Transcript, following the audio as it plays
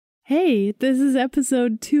Hey, this is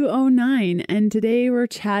episode 209, and today we're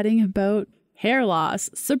chatting about hair loss.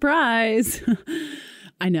 Surprise!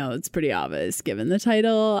 I know, it's pretty obvious given the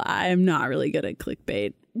title. I'm not really good at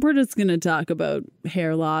clickbait. We're just going to talk about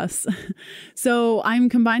hair loss. So I'm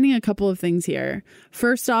combining a couple of things here.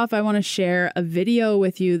 First off, I want to share a video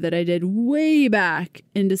with you that I did way back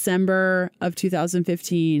in December of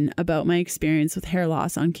 2015 about my experience with hair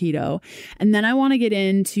loss on keto. And then I want to get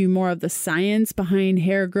into more of the science behind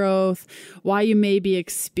hair growth, why you may be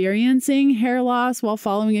experiencing hair loss while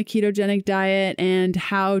following a ketogenic diet, and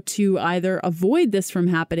how to either avoid this from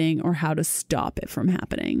happening or how to stop it from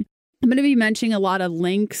happening. I'm going to be mentioning a lot of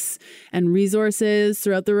links and resources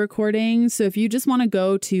throughout the recording. So if you just want to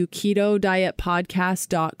go to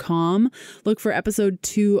ketodietpodcast.com, look for episode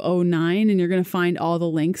 209, and you're going to find all the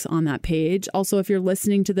links on that page. Also, if you're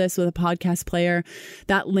listening to this with a podcast player,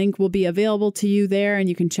 that link will be available to you there and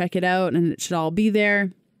you can check it out and it should all be there.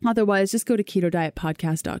 Otherwise, just go to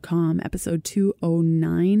ketodietpodcast.com, episode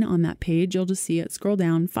 209 on that page. You'll just see it. Scroll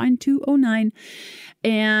down, find 209.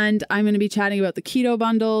 And I'm going to be chatting about the keto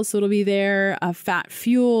bundle. So it'll be there, fat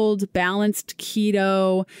fueled, balanced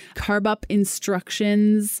keto, carb up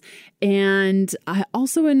instructions. And I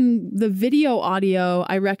also in the video audio,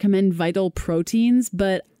 I recommend Vital Proteins,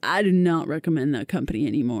 but I do not recommend that company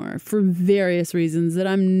anymore for various reasons that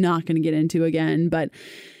I'm not going to get into again. But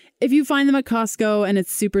if you find them at Costco and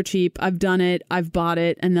it's super cheap, I've done it, I've bought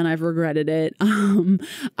it, and then I've regretted it. I'm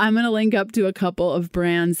going to link up to a couple of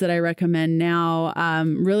brands that I recommend now.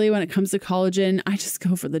 Really, when it comes to collagen, I just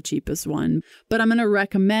go for the cheapest one. But I'm going to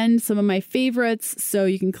recommend some of my favorites, so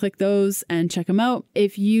you can click those and check them out.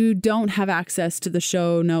 If you don't have access to the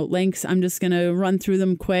show note links, I'm just going to run through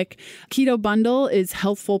them quick. Keto bundle is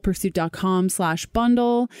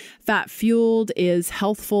healthfulpursuit.com/bundle. Fat fueled is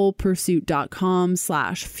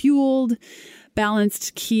healthfulpursuit.com/fueled.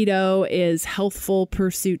 Balanced keto is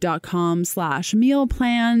healthfulpursuit.com/meal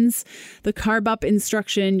plans. The carb up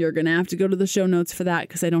instruction, you're going to have to go to the show notes for that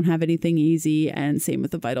because I don't have anything easy. And same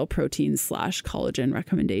with the vital proteins/collagen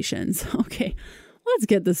recommendations. Okay, let's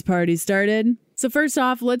get this party started. So first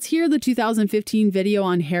off, let's hear the 2015 video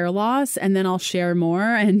on hair loss, and then I'll share more.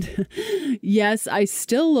 And yes, I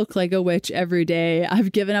still look like a witch every day.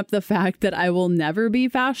 I've given up the fact that I will never be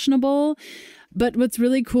fashionable. But what's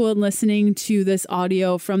really cool in listening to this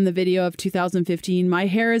audio from the video of 2015, my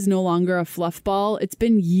hair is no longer a fluff ball. It's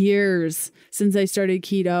been years since I started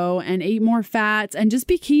keto and ate more fats and just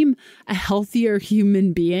became a healthier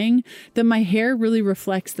human being, that my hair really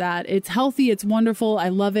reflects that. It's healthy. It's wonderful. I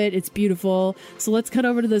love it. It's beautiful. So let's cut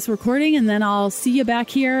over to this recording and then I'll see you back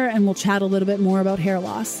here and we'll chat a little bit more about hair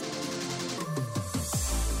loss.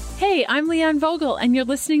 Hey, I'm Leanne Vogel, and you're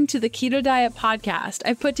listening to the Keto Diet Podcast.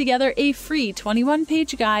 I've put together a free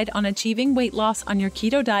 21-page guide on achieving weight loss on your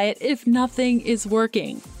keto diet if nothing is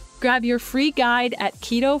working. Grab your free guide at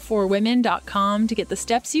ketoforwomen.com to get the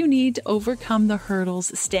steps you need to overcome the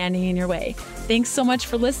hurdles standing in your way. Thanks so much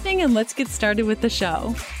for listening, and let's get started with the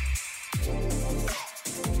show.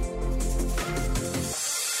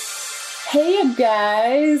 Hey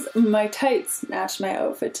guys, my tights match my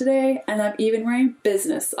outfit today, and I'm even wearing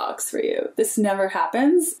business socks for you. This never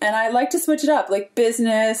happens, and I like to switch it up, like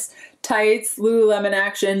business, tights, Lululemon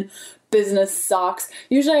action, business socks.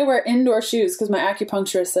 Usually I wear indoor shoes because my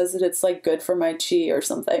acupuncturist says that it's like good for my chi or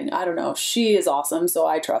something. I don't know. She is awesome, so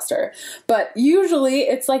I trust her. But usually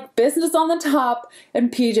it's like business on the top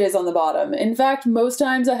and PJs on the bottom. In fact, most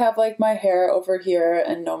times I have like my hair over here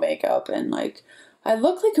and no makeup, and like I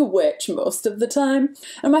look like a witch most of the time.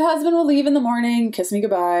 And my husband will leave in the morning, kiss me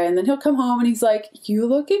goodbye, and then he'll come home and he's like, you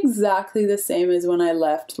look exactly the same as when I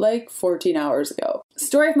left like 14 hours ago.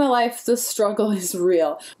 Story of my life, the struggle is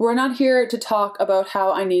real. We're not here to talk about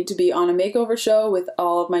how I need to be on a makeover show with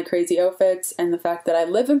all of my crazy outfits and the fact that I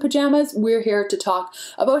live in pajamas. We're here to talk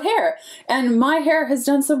about hair. And my hair has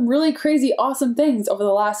done some really crazy, awesome things over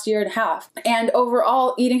the last year and a half. And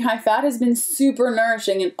overall, eating high fat has been super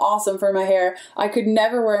nourishing and awesome for my hair. I could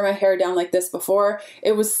never wear my hair down like this before.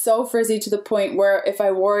 It was so frizzy to the point where if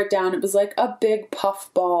I wore it down, it was like a big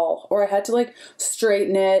puff ball, or I had to like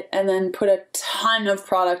straighten it and then put a ton of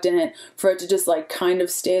product in it for it to just like kind of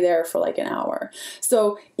stay there for like an hour.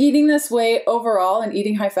 So eating this way overall and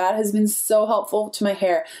eating high fat has been so helpful to my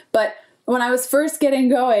hair. But when I was first getting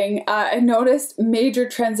going, I noticed major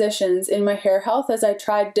transitions in my hair health as I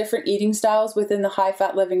tried different eating styles within the high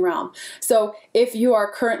fat living realm. So if you are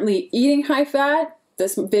currently eating high fat,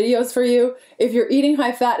 this video is for you. If you're eating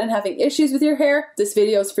high fat and having issues with your hair, this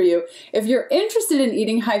video is for you. If you're interested in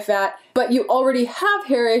eating high fat but you already have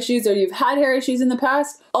hair issues or you've had hair issues in the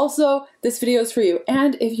past, also this video is for you.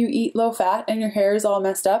 And if you eat low fat and your hair is all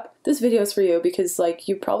messed up, this video is for you because like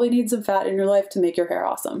you probably need some fat in your life to make your hair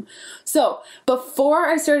awesome. So before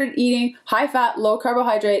I started eating high fat, low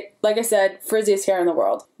carbohydrate, like I said, frizziest hair in the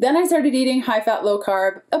world. Then I started eating high fat, low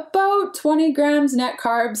carb, about 20 grams net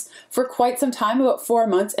carbs for quite some time, about 4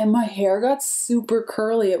 months, and my hair got super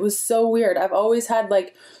curly. It was so weird. I've always had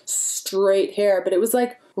like straight hair, but it was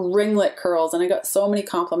like ringlet curls, and I got so many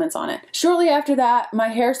compliments on it. Shortly after that, my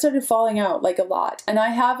hair started falling out like a lot, and I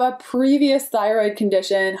have a previous thyroid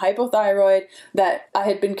condition, hypothyroid, that I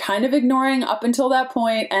had been kind of ignoring up until that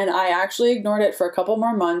point, and I actually ignored it for a couple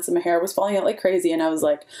more months, and my hair was falling out like crazy, and I was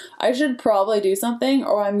like, I should probably do something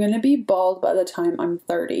or I'm gonna be bald by the time I'm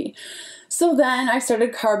 30. So then I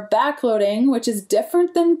started carb backloading, which is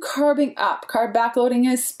different than carbing up. Carb backloading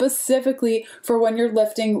is specifically for when you're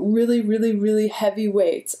lifting really, really, really heavy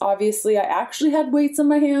weights. Obviously, I actually had weights on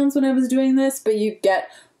my hands when I was doing this, but you get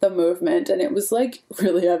the movement, and it was like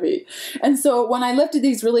really heavy. And so when I lifted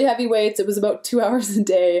these really heavy weights, it was about 2 hours a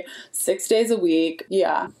day, 6 days a week.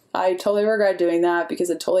 Yeah, I totally regret doing that because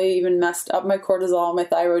it totally even messed up my cortisol, my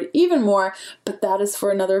thyroid even more, but that is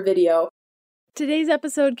for another video. Today's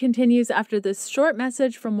episode continues after this short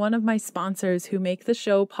message from one of my sponsors who make the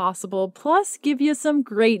show possible, plus give you some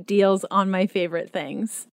great deals on my favorite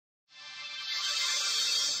things.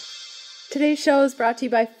 Today's show is brought to you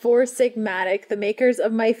by Four Sigmatic, the makers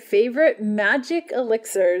of my favorite magic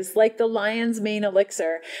elixirs, like the Lion's Mane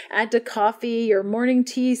elixir. Add to coffee, your morning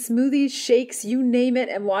tea, smoothies, shakes, you name it,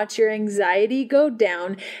 and watch your anxiety go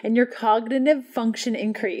down and your cognitive function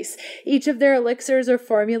increase. Each of their elixirs are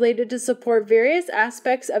formulated to support various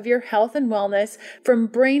aspects of your health and wellness, from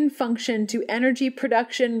brain function to energy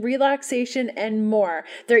production, relaxation, and more.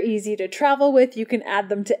 They're easy to travel with, you can add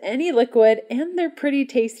them to any liquid, and they're pretty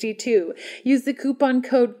tasty too. Use the coupon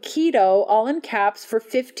code KETO, all in caps, for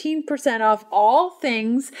 15% off all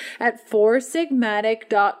things at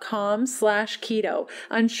foursigmatic.com/keto.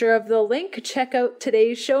 Unsure of the link? Check out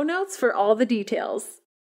today's show notes for all the details.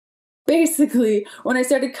 Basically, when I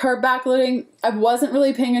started carb backloading, I wasn't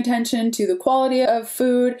really paying attention to the quality of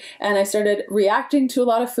food, and I started reacting to a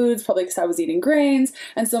lot of foods, probably because I was eating grains,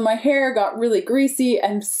 and so my hair got really greasy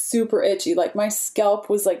and super itchy. Like my scalp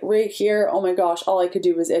was like right here. Oh my gosh, all I could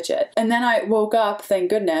do was itch it. And then I woke up, thank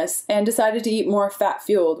goodness, and decided to eat more fat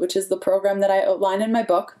fueled, which is the program that I outline in my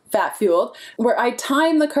book, Fat Fueled, where I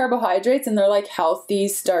time the carbohydrates, and they're like healthy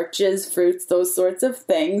starches, fruits, those sorts of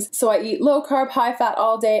things. So I eat low carb, high fat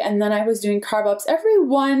all day, and then I was doing carb ups every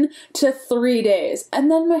 1 to 3 days.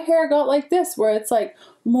 And then my hair got like this, where it's like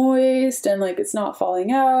moist and like it's not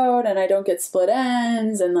falling out, and I don't get split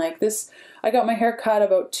ends, and like this. I got my hair cut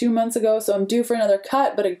about 2 months ago, so I'm due for another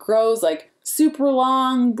cut, but it grows like super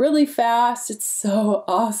long, really fast. It's so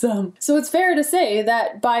awesome. So it's fair to say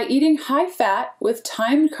that by eating high fat with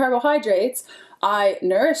timed carbohydrates, I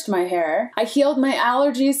nourished my hair. I healed my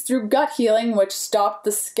allergies through gut healing, which stopped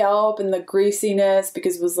the scalp and the greasiness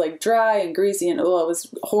because it was like dry and greasy and oh, it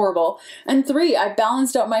was horrible. And 3, I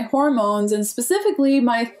balanced out my hormones and specifically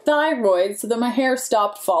my thyroid so that my hair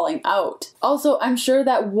stopped falling out. Also, I'm sure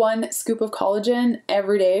that 1 scoop of collagen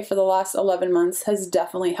every day for the last 11 months has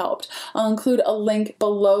definitely helped. I'll include a link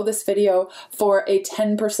below this video for a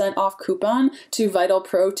 10% off coupon to Vital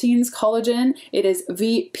Proteins collagen. It is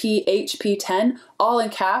VPHP10. All in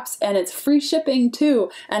caps, and it's free shipping too.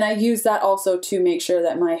 And I use that also to make sure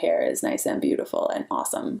that my hair is nice and beautiful and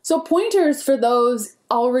awesome. So pointers for those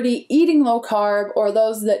already eating low carb or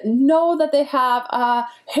those that know that they have a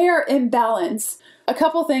hair imbalance. A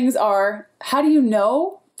couple things are, how do you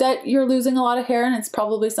know that you're losing a lot of hair and it's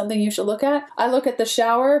probably something you should look at? I look at the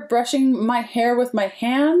shower, brushing my hair with my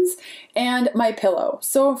hands, and my pillow.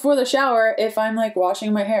 So for the shower, if I'm like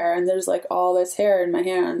washing my hair and there's like all this hair in my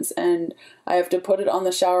hands and I have to put it on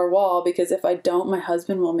the shower wall because if I don't, my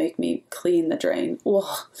husband will make me clean the drain.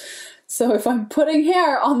 Ugh. So if I'm putting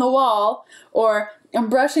hair on the wall or I'm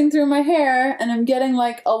brushing through my hair and I'm getting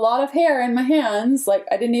like a lot of hair in my hands, like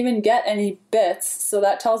I didn't even get any bits, so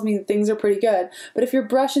that tells me things are pretty good. But if you're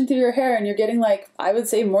brushing through your hair and you're getting like, I would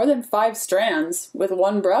say more than 5 strands with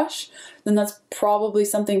one brush, then that's probably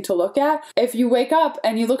something to look at. If you wake up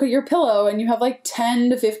and you look at your pillow and you have like 10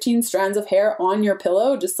 to 15 strands of hair on your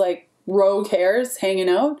pillow, just like rogue hairs hanging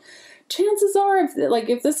out, chances are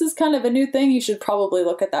if this is kind of a new thing, you should probably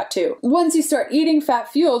look at that too. Once you start eating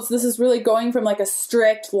fat fueled, so this is really going from like a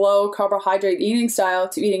strict low carbohydrate eating style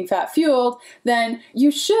to eating fat fueled, then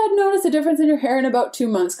you should notice a difference in your hair in about 2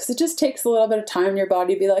 months, because it just takes a little bit of time in your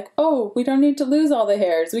body to be like, oh, we don't need to lose all the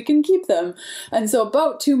hairs, we can keep them. And so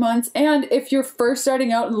about 2 months. And if you're first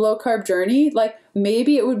starting out in the low carb journey, like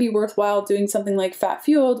maybe it would be worthwhile doing something like fat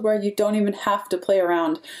fueled, where you don't even have to play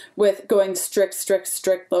around with going strict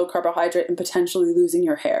low carbohydrate and potentially losing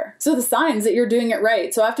your hair. So the signs that you're doing it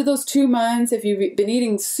right. So after those 2 months, if you've been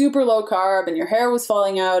eating super low carb and your hair was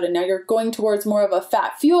falling out and now you're going towards more of a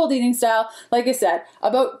fat fueled eating style, like I said,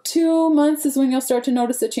 about 2 months is when you'll start to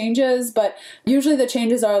notice the changes. But usually the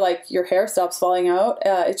changes are like your hair stops falling out.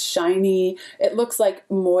 It's shiny. It looks like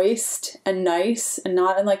moist and nice and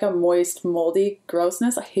not in like a moist, moldy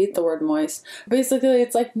grossness. I hate the word moist. Basically,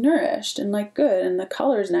 it's like nourished and like good, and the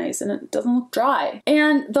color's nice and it doesn't look dry.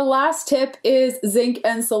 And the last tip is zinc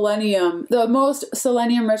and selenium. The most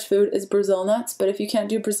selenium rich food is Brazil nuts, but if you can't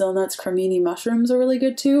do Brazil nuts, cremini mushrooms are really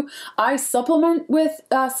good too. I supplement with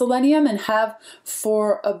selenium and have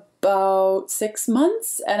for about 6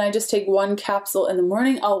 months, and I just take 1 capsule in the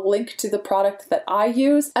morning. I'll link to the product that I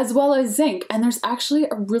use, as well as zinc. And there's actually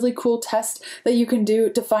a really cool test that you can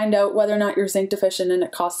do to find out whether or not you're zinc deficient, and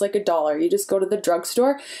it costs like $1. You just go to the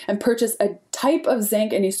drugstore and purchase a type of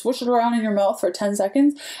zinc and you swish it around in your mouth for 10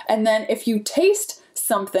 seconds. And then if you taste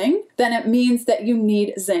something, then it means that you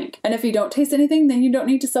need zinc. And if you don't taste anything, then you don't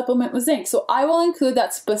need to supplement with zinc. So I will include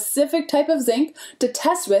that specific type of zinc to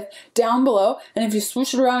test with down below. And if you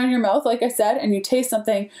swoosh it around in your mouth, like I said, and you taste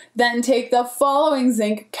something, then take the following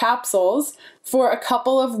zinc capsules for a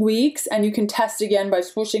couple of weeks, and you can test again by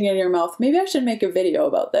swooshing it in your mouth. Maybe I should make a video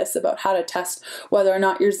about this, about how to test whether or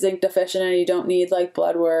not you're zinc deficient and you don't need like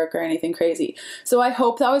blood work or anything crazy. So I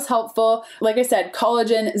hope that was helpful. Like I said,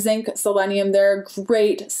 collagen, zinc, selenium, they're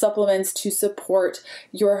great supplements to support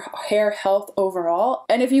your hair health overall.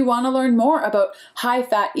 And if you want to learn more about high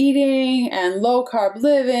fat eating and low carb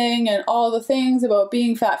living and all the things about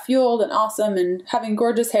being fat fueled and awesome and having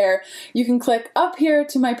gorgeous hair, you can click up here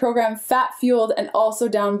to my program Fat Fueled, and also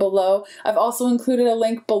down below. I've also included a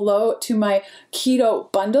link below to my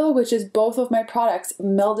Keto bundle, which is both of my products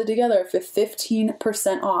melded together for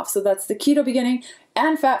 15% off. So that's the Keto Beginning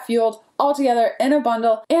and Fat Fueled all together in a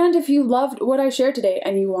bundle. And if you loved what I shared today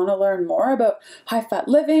and you want to learn more about high fat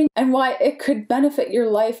living and why it could benefit your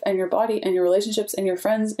life and your body and your relationships and your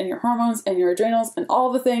friends and your hormones and your adrenals and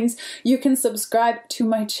all the things, you can subscribe to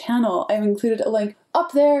my channel. I've included a link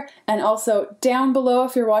up there and also down below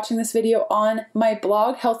if you're watching this video on my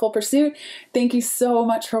blog, Healthful Pursuit. Thank you so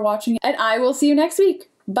much for watching, and I will see you next week.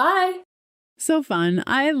 Bye! So fun.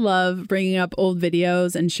 I love bringing up old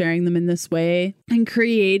videos and sharing them in this way and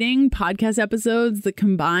creating podcast episodes that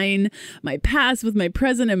combine my past with my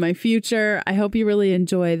present and my future. I hope you really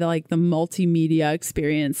enjoy the multimedia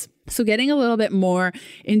experience. So getting a little bit more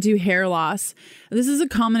into hair loss. This is a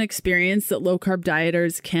common experience that low carb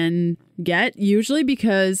dieters can get, usually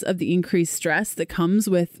because of the increased stress that comes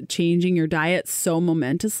with changing your diet so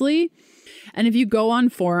momentously. And if you go on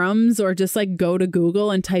forums or just go to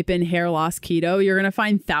Google and type in hair loss keto, you're going to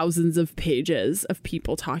find thousands of pages of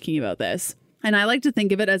people talking about this. And I like to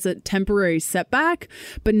think of it as a temporary setback,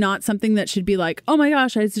 but not something that should be like, oh my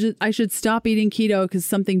gosh, I should stop eating keto because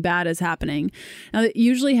something bad is happening. Now, it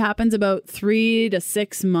usually happens about 3 to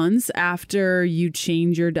 6 months after you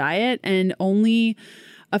change your diet and only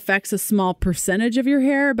affects a small percentage of your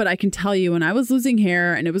hair. But I can tell you, when I was losing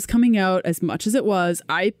hair and it was coming out as much as it was,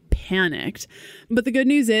 I panicked. But the good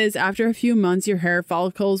news is, after a few months, your hair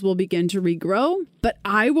follicles will begin to regrow. But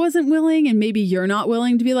I wasn't willing, and maybe you're not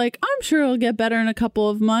willing, to be like, I'm sure it'll get better in a couple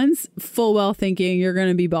of months, full well thinking you're going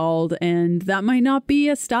to be bald, and that might not be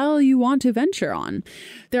a style you want to venture on.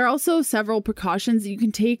 There are also several precautions that you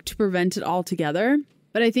can take to prevent it altogether.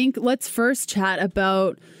 But I think let's first chat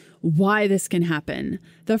about why this can happen.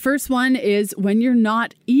 The first one is when you're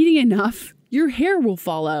not eating enough, your hair will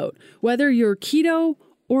fall out, whether you're keto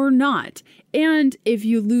or not. And if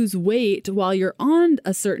you lose weight while you're on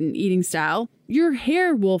a certain eating style, your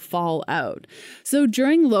hair will fall out. So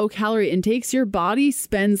during low calorie intakes, your body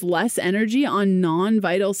spends less energy on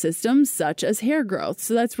non-vital systems such as hair growth.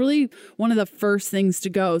 So that's really one of the first things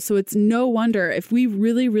to go. So it's no wonder if we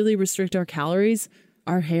really, really restrict our calories,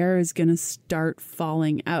 our hair is going to start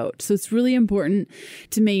falling out. So it's really important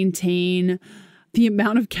to maintain the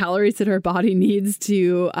amount of calories that our body needs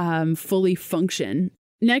to fully function.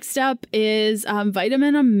 Next up is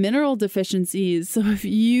vitamin and mineral deficiencies. So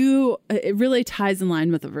it really ties in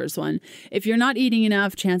line with the first one. If you're not eating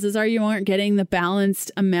enough, chances are you aren't getting the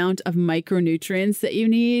balanced amount of micronutrients that you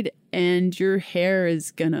need, and your hair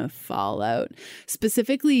is gonna fall out.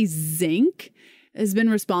 Specifically, zinc has been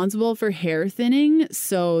responsible for hair thinning,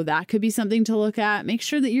 so that could be something to look at. Make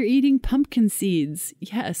sure that you're eating pumpkin seeds.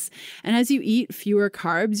 Yes. And as you eat fewer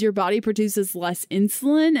carbs, your body produces less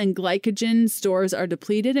insulin and glycogen stores are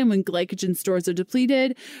depleted. And when glycogen stores are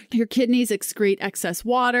depleted, your kidneys excrete excess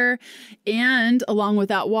water. And along with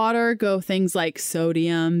that water go things like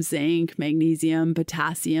sodium, zinc, magnesium,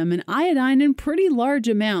 potassium, and iodine in pretty large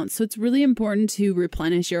amounts. So it's really important to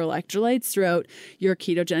replenish your electrolytes throughout your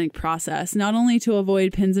ketogenic process, not only to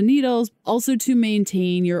avoid pins and needles, also to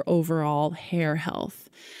maintain your overall hair health.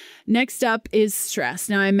 Next up is stress.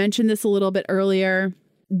 Now, I mentioned this a little bit earlier.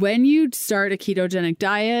 When you start a ketogenic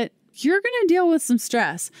diet, you're going to deal with some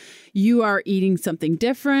stress. You are eating something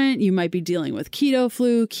different. You might be dealing with keto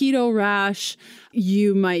flu, keto rash.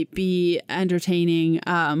 You might be entertaining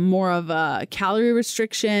more of a calorie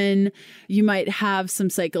restriction. You might have some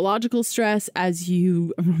psychological stress as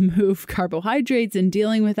you remove carbohydrates and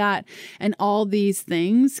dealing with that. And all these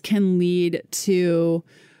things can lead to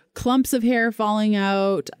clumps of hair falling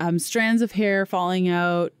out, strands of hair falling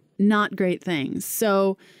out, not great things.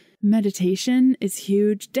 So meditation is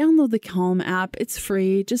huge. Download the Calm app. It's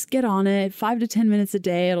free. Just get on it. 5 to 10 minutes a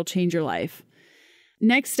day. It'll change your life.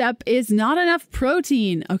 Next up is not enough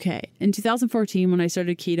protein. Okay. In 2014, when I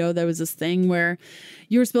started keto, there was this thing where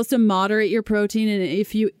you were supposed to moderate your protein. And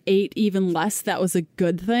if you ate even less, that was a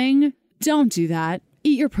good thing. Don't do that.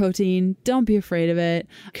 Eat your protein. Don't be afraid of it,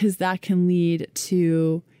 because that can lead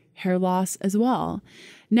to hair loss as well.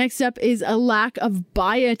 Next up is a lack of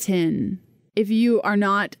biotin. If you are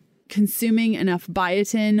not consuming enough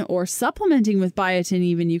biotin or supplementing with biotin,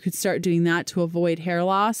 even, you could start doing that to avoid hair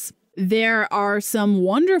loss. There are some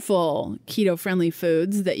wonderful keto-friendly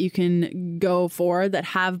foods that you can go for that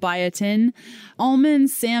have biotin.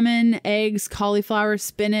 Almonds, salmon, eggs, cauliflower,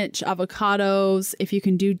 spinach, avocados. If you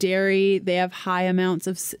can do dairy, they have high amounts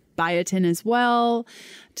of biotin as well.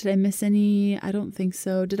 Did I miss any? I don't think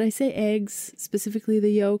so. Did I say eggs? Specifically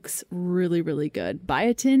the yolks? Really, really good.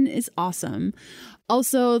 Biotin is awesome.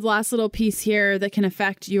 Also, the last little piece here that can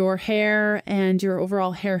affect your hair and your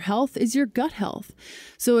overall hair health is your gut health.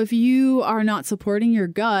 So if you are not supporting your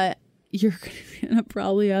gut, you're going to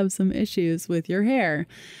probably have some issues with your hair.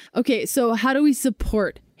 Okay, so how do we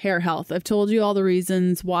support hair health? I've told you all the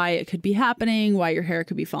reasons why it could be happening, why your hair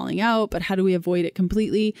could be falling out, but how do we avoid it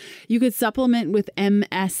completely? You could supplement with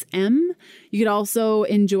MSM. You could also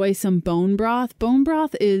enjoy some bone broth. Bone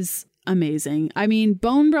broth is amazing. I mean,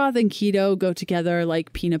 bone broth and keto go together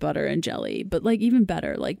like peanut butter and jelly, but like even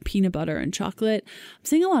better, like peanut butter and chocolate. I'm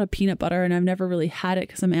saying a lot of peanut butter and I've never really had it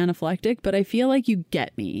because I'm anaphylactic, but I feel like you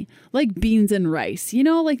get me. Like beans and rice,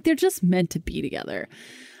 like they're just meant to be together.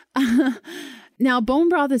 Now, bone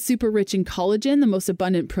broth is super rich in collagen, the most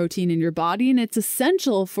abundant protein in your body, and it's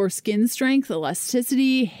essential for skin strength,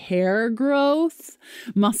 elasticity, hair growth,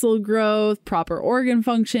 muscle growth, proper organ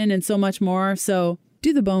function, and so much more. So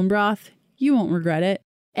do the bone broth. You won't regret it.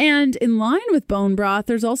 And in line with bone broth,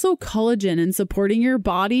 there's also collagen, and supporting your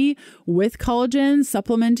body with collagen,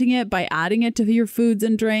 supplementing it by adding it to your foods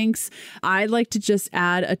and drinks. I like to just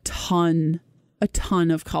add a ton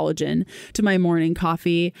of collagen to my morning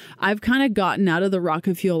coffee. I've kind of gotten out of the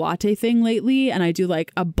rocket fuel latte thing lately, and I do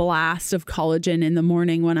like a blast of collagen in the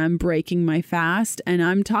morning when I'm breaking my fast, and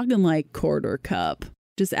I'm talking like quarter cup.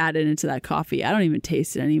 Just add it into that coffee. I don't even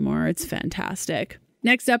taste it anymore. It's fantastic.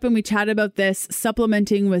 Next up, and we chatted about this,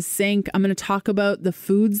 supplementing with zinc. I'm going to talk about the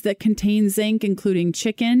foods that contain zinc, including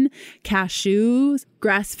chicken, cashews,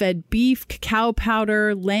 grass-fed beef, cacao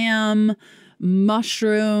powder, lamb,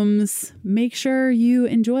 mushrooms. Make sure you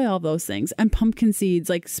enjoy all those things. And pumpkin seeds,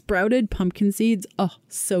 like sprouted pumpkin seeds. Oh,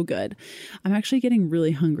 so good. I'm actually getting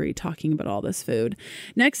really hungry talking about all this food.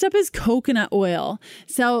 Next up is coconut oil.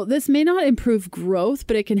 So this may not improve growth,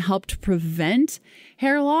 but it can help to prevent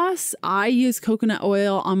hair loss. I use coconut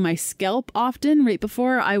oil on my scalp often, right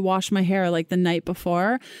before I wash my hair, like the night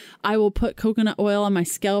before. I will put coconut oil on my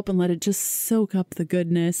scalp and let it just soak up the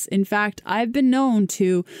goodness. In fact, I've been known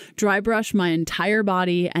to dry brush my entire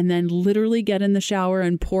body and then literally get in the shower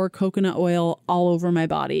and pour coconut oil all over my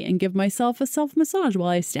body and give myself a self-massage while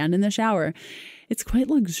I stand in the shower. It's quite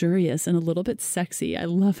luxurious and a little bit sexy. I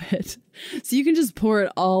love it. So you can just pour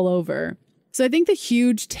it all over. So I think the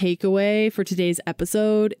huge takeaway for today's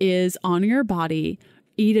episode is honor your body,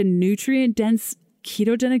 eat a nutrient-dense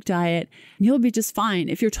ketogenic diet, and you'll be just fine.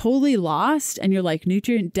 If you're totally lost and you're like,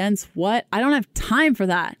 nutrient dense, what? I don't have time for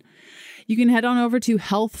that. You can head on over to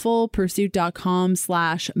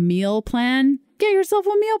healthfulpursuit.com/meal plan. Get yourself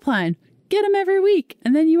a meal plan. Get them every week,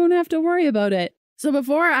 and then you won't have to worry about it. So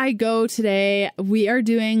before I go today, we are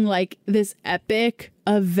doing like this epic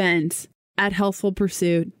event at Healthful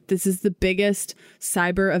Pursuit. This is the biggest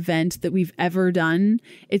cyber event that we've ever done.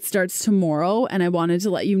 It starts tomorrow, and I wanted to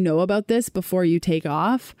let you know about this before you take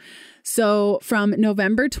off. So from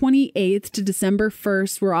November 28th to December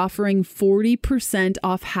 1st, we're offering 40%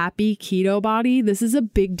 off Happy Keto Body. This is a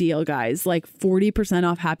big deal, guys, like 40%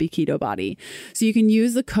 off Happy Keto Body. So you can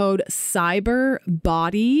use the code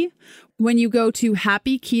CYBERBODY when you go to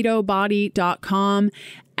happyketobody.com.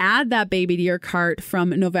 Add that baby to your cart from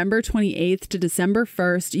November 28th to December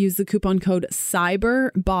 1st. Use the coupon code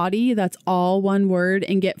CYBERBODY, that's all one word,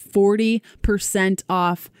 and get 40%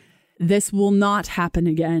 off. This will not happen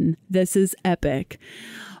again. This is epic.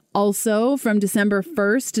 Also, from December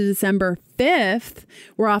 1st to December 5th,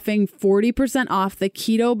 we're offering 40% off the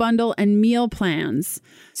keto bundle and meal plans.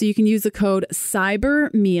 So you can use the code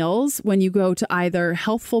CYBERMEALS when you go to either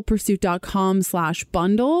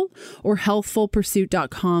healthfulpursuit.com/bundle or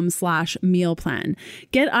healthfulpursuit.com/meal plan.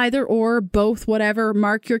 Get either or, both, whatever.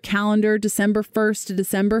 Mark your calendar, December 1st to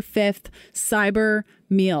December 5th, Cyber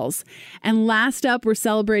Meals. And last up, we're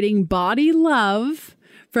celebrating Body Love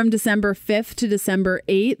from December 5th to December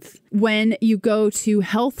 8th when you go to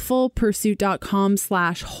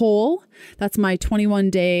healthfulpursuit.com/whole. That's my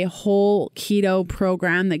 21-day whole keto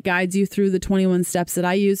program that guides you through the 21 steps that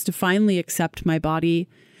I use to finally accept my body.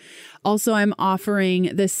 Also, I'm offering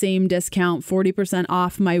the same discount, 40%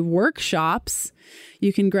 off my workshops.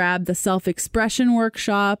 You can grab the self-expression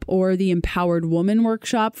workshop or the empowered woman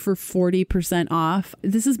workshop for 40% off.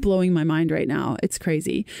 This is blowing my mind right now. It's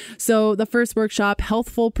crazy. So the first workshop,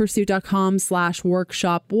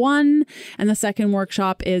 healthfulpursuit.com/workshop1. And the second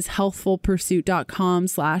workshop is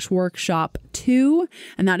healthfulpursuit.com/workshop2.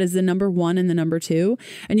 And that is the number 1 and the number 2.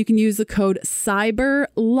 And you can use the code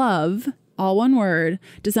CYBERLOVE, all one word,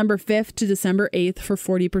 December 5th to December 8th for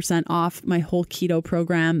 40% off my whole keto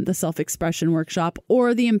program, the self-expression workshop,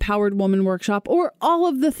 or the empowered woman workshop, or all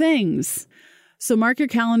of the things. So mark your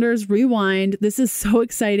calendars, rewind. This is so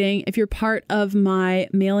exciting. If you're part of my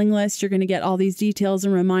mailing list, you're going to get all these details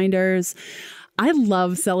and reminders. I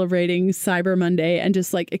love celebrating Cyber Monday and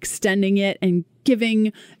just like extending it and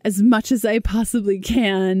giving as much as I possibly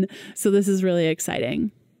can. So this is really exciting.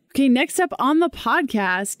 Okay, next up on the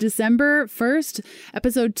podcast, December 1st,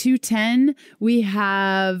 episode 210, we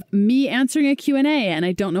have me answering a Q&A, and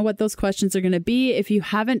I don't know what those questions are going to be. If you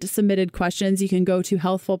haven't submitted questions, you can go to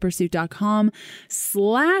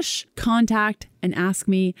healthfulpursuit.com/contact and ask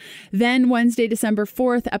me. Then Wednesday, December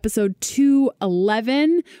 4th, episode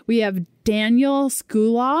 211, we have Daniel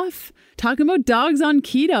Skuloff talking about dogs on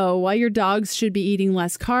keto, why your dogs should be eating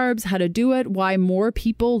less carbs, how to do it, why more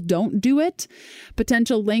people don't do it,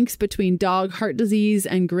 potential links between dog heart disease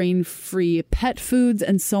and grain-free pet foods,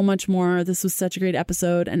 and so much more. This was such a great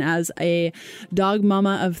episode. And as a dog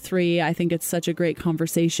mama of 3, I think it's such a great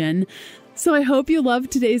conversation. So I hope you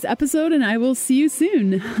loved today's episode, and I will see you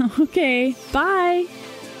soon. Okay, bye.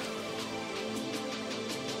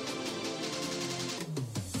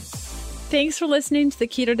 Thanks for listening to the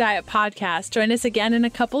Keto Diet Podcast. Join us again in a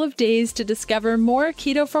couple of days to discover more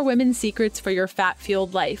Keto for Women secrets for your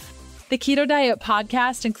fat-fueled life. The Keto Diet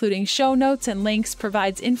Podcast, including show notes and links,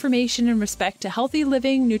 provides information in respect to healthy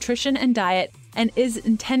living, nutrition, and diet, and is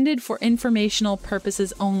intended for informational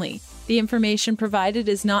purposes only. The information provided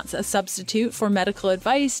is not a substitute for medical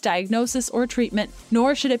advice, diagnosis, or treatment,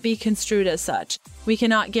 nor should it be construed as such. We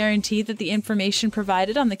cannot guarantee that the information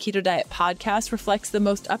provided on the Keto Diet Podcast reflects the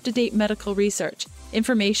most up-to-date medical research.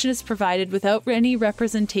 Information is provided without any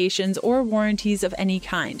representations or warranties of any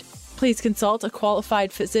kind. Please consult a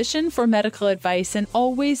qualified physician for medical advice and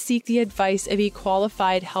always seek the advice of a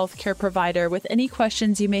qualified healthcare provider with any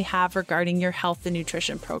questions you may have regarding your health and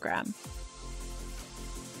nutrition program.